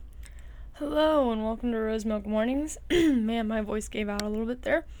Hello and welcome to Rose Milk Mornings. Man, my voice gave out a little bit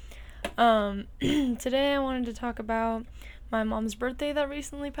there. Today I wanted to talk about my mom's birthday that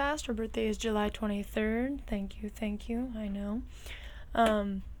recently passed. Her birthday is July 23rd. Thank you, I know.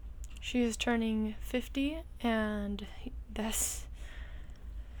 She is turning 50, and that's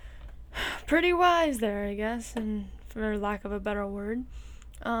pretty wise there, I guess, and for lack of a better word.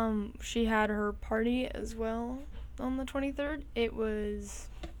 She had her party as well on the 23rd. It was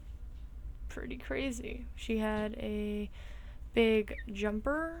pretty crazy. She had a big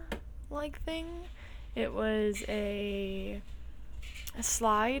jumper like thing. It was a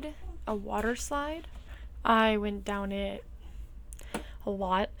slide, a water slide. I went down it a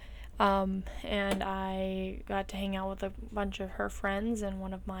lot. And I got to hang out with a bunch of her friends and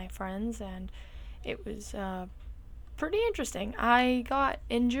one of my friends, and it was pretty interesting. I got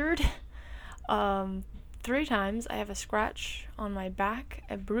injured 3 times. I have a scratch on my back,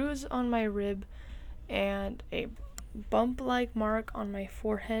 a bruise on my rib, and a bump-like mark on my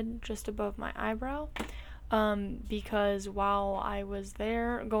forehead just above my eyebrow. Because while I was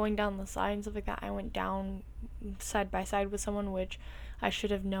there going down the side and stuff like that, I went down side by side with someone, which I should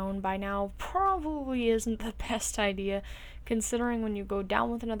have known by now probably isn't the best idea, considering when you go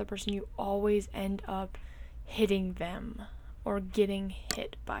down with another person, you always end up hitting them or getting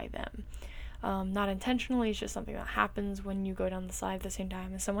hit by them. Not intentionally, it's just something that happens when you go down the slide at the same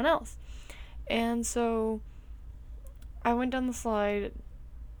time as someone else. And so I went down the slide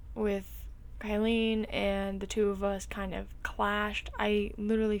with Kylene, and the two of us kind of clashed. I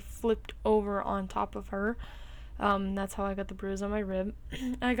literally flipped over on top of her. That's how I got the bruise on my rib.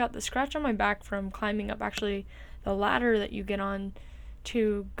 I got the scratch on my back from climbing up actually the ladder that you get on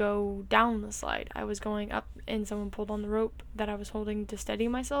to go down the slide. I was going up and someone pulled on the rope that I was holding to steady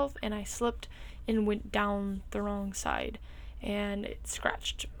myself, and I slipped and went down the wrong side, and it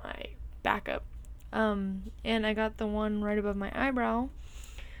scratched my back up. And I got the one right above my eyebrow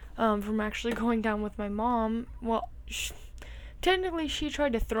from actually going down with my mom. Well, technically she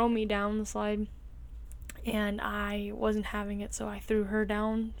tried to throw me down the slide, and I wasn't having it, so I threw her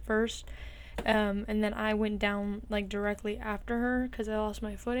down first. And then I went down like directly after her because I lost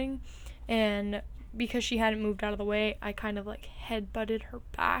my footing, and because she hadn't moved out of the way, I kind of like head-butted her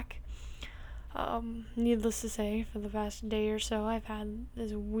back. Needless to say, for the past day or so, I've had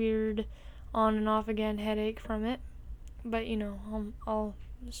this weird on and off again headache from it, but you know, I'll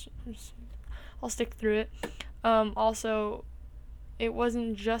stick through it. Also, it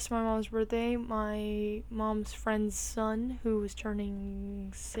wasn't just my mom's birthday. My mom's friend's son, who was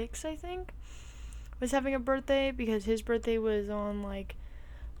turning 6, I think, was having a birthday because his birthday was on like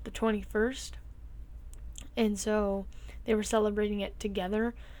the 21st. And so they were celebrating it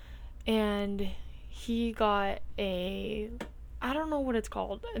together. And he got I don't know what it's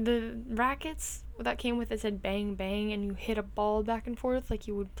called. The rackets that came with it said bang bang, and you hit a ball back and forth like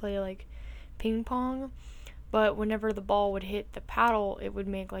you would play like ping pong. But whenever the ball would hit the paddle, it would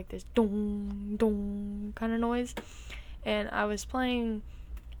make like this dong, dong kind of noise. And I was playing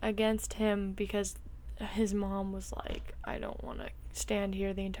against him because his mom was like, I don't want to stand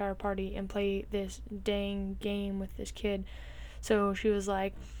here the entire party and play this dang game with this kid. So she was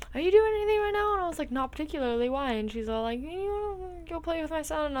like, are you doing anything right now? And I was like, not particularly, why? And she's all like, you want to go play with my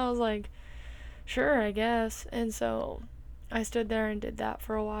son? And I was like, sure, I guess. And so I stood there and did that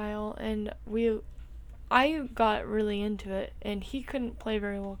for a while, and I got really into it, and he couldn't play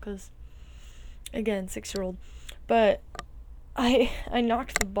very well because, again, 6-year-old. But I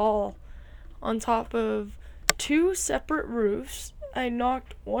knocked the ball on top of 2 separate roofs. I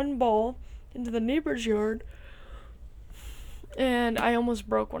knocked one ball into the neighbor's yard, and I almost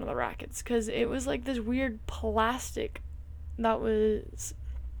broke one of the rackets because it was like this weird plastic that was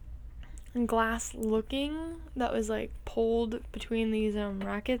glass looking that was like pulled between these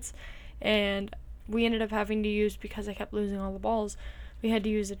rackets, and we ended up having to use, because I kept losing all the balls, we had to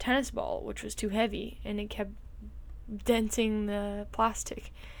use a tennis ball, which was too heavy, and it kept denting the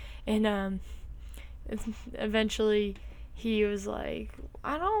plastic. And eventually he was like,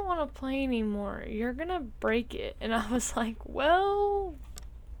 I don't want to play anymore, you're gonna break it. And I was like, well,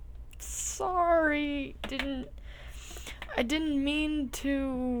 sorry, I didn't mean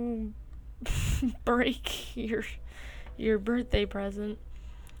to break your birthday present.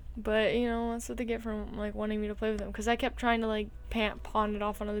 But, you know, that's what they get from, like, wanting me to play with him. Because I kept trying to, like, pawn it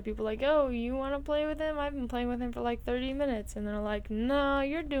off on other people. Like, oh, you want to play with him? I've been playing with him for, like, 30 minutes. And they're like, no,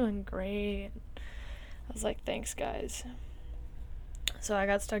 you're doing great. I was like, thanks, guys. So I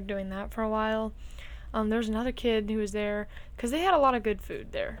got stuck doing that for a while. There was another kid who was there. Because they had a lot of good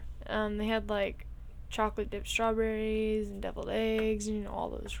food there. They had, like, chocolate dipped strawberries and deviled eggs, and all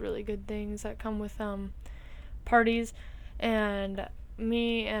those really good things that come with parties. And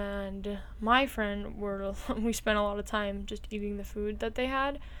me and my friend we spent a lot of time just eating the food that they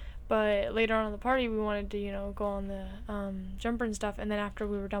had. But later on in the party, we wanted to, go on the jumper and stuff. And then after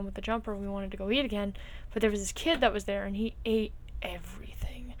we were done with the jumper, we wanted to go eat again. But there was this kid that was there, and he ate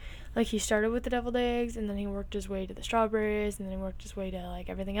everything. Like, he started with the deviled eggs, and then he worked his way to the strawberries, and then he worked his way to, like,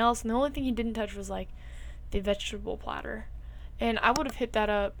 everything else. And the only thing he didn't touch was, like, the vegetable platter. And I would have hit that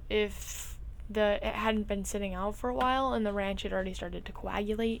up if it hadn't been sitting out for a while, and the ranch had already started to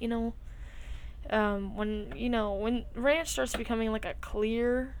coagulate, When ranch starts becoming, like, a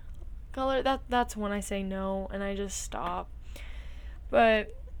clear color, that's when I say no, and I just stop.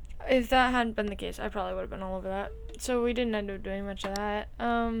 But if that hadn't been the case, I probably would have been all over that. So we didn't end up doing much of that.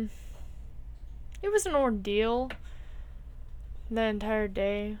 It was an ordeal the entire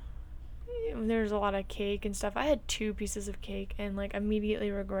day. There's a lot of cake and stuff. I had 2 pieces of cake and, like,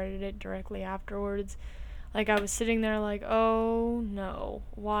 immediately regretted it directly afterwards. Like, I was sitting there like, oh no,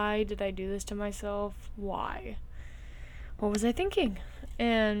 why did I do this to myself? Why? What was I thinking?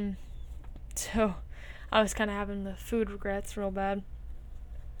 And so I was kind of having the food regrets real bad.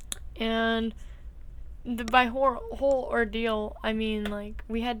 And by whole ordeal, I mean, like,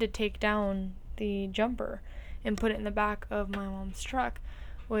 we had to take down the jumper and put it in the back of my mom's truck,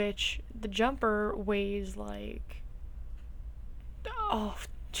 which the jumper weighs like 5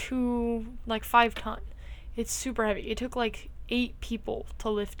 ton. It's super heavy. It took like 8 people to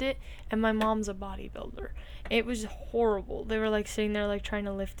lift it, and my mom's a bodybuilder. It was horrible. They were like sitting there like trying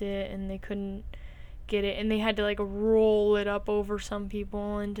to lift it, and they couldn't get it, and they had to like roll it up over some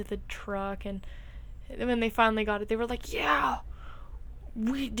people into the truck. And when they finally got it, they were like, yeah,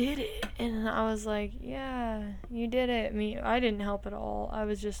 we did it. And I was like, yeah, you did it. I didn't help at all. I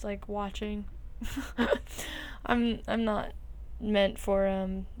was just like watching. I'm not meant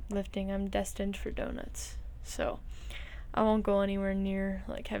for lifting. I'm destined for donuts. So I won't go anywhere near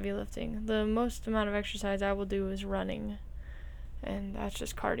like heavy lifting. The most amount of exercise I will do is running, and that's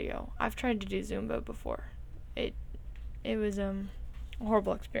just cardio. I've tried to do Zumba before. It was a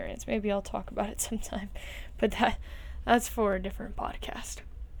horrible experience. Maybe I'll talk about it sometime, but that's for a different podcast.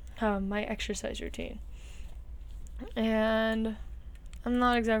 My exercise routine. And I'm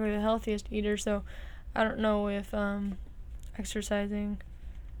not exactly the healthiest eater, so I don't know if exercising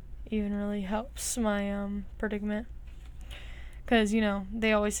even really helps my predicament. Because,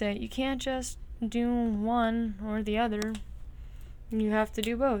 they always say you can't just do one or the other. You have to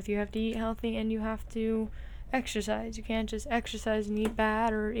do both. You have to eat healthy and you have to exercise. You can't just exercise and eat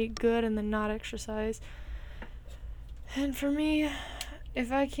bad, or eat good and then not exercise. And for me,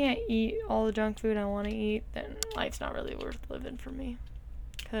 if I can't eat all the junk food I want to eat, then life's not really worth living for me.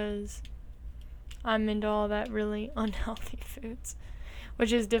 Because I'm into all that really unhealthy foods.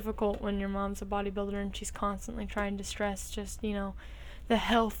 Which is difficult when your mom's a bodybuilder and she's constantly trying to stress just, the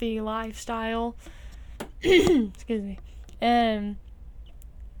healthy lifestyle. Excuse me. And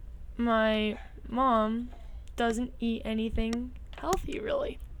my mom doesn't eat anything healthy,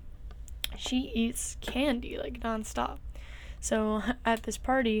 really. She eats candy, like, nonstop. So at this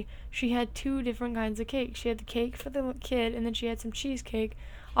party, she had 2 different kinds of cake. She had the cake for the kid, and then she had some cheesecake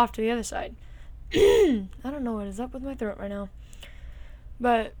off to the other side. I don't know what is up with my throat right now.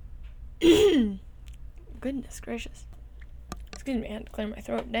 But, goodness gracious. Excuse me, I had to clear my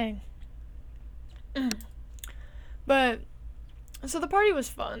throat, dang. But, so the party was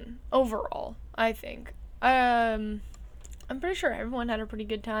fun, overall, I think. I'm pretty sure everyone had a pretty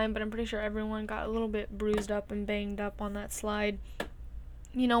good time, but I'm pretty sure everyone got a little bit bruised up and banged up on that slide.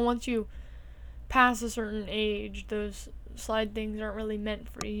 Once you pass a certain age, those slide things aren't really meant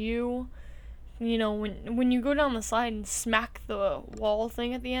for you. When you go down the slide and smack the wall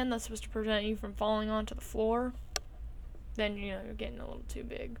thing at the end that's supposed to prevent you from falling onto the floor, then, you're getting a little too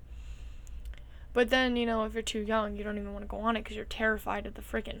big. But then, if you're too young, you don't even want to go on it because you're terrified of the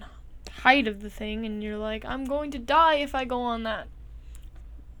freaking height of the thing, and you're like, I'm going to die if I go on that.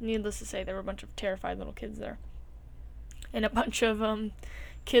 Needless to say, there were a bunch of terrified little kids there. And a bunch of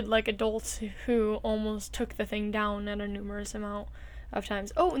kid-like adults who almost took the thing down at a numerous amount of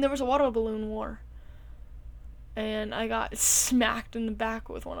times. Oh, and there was a water balloon war. And I got smacked in the back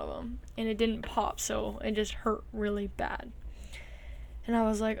with one of them. And it didn't pop, so it just hurt really bad. And I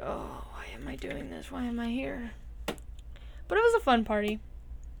was like, oh, why am I doing this? Why am I here? But it was a fun party.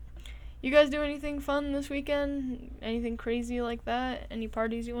 You guys do anything fun this weekend? Anything crazy like that? Any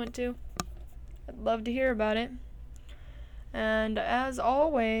parties you went to? I'd love to hear about it. And as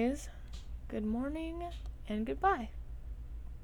always, good morning and goodbye.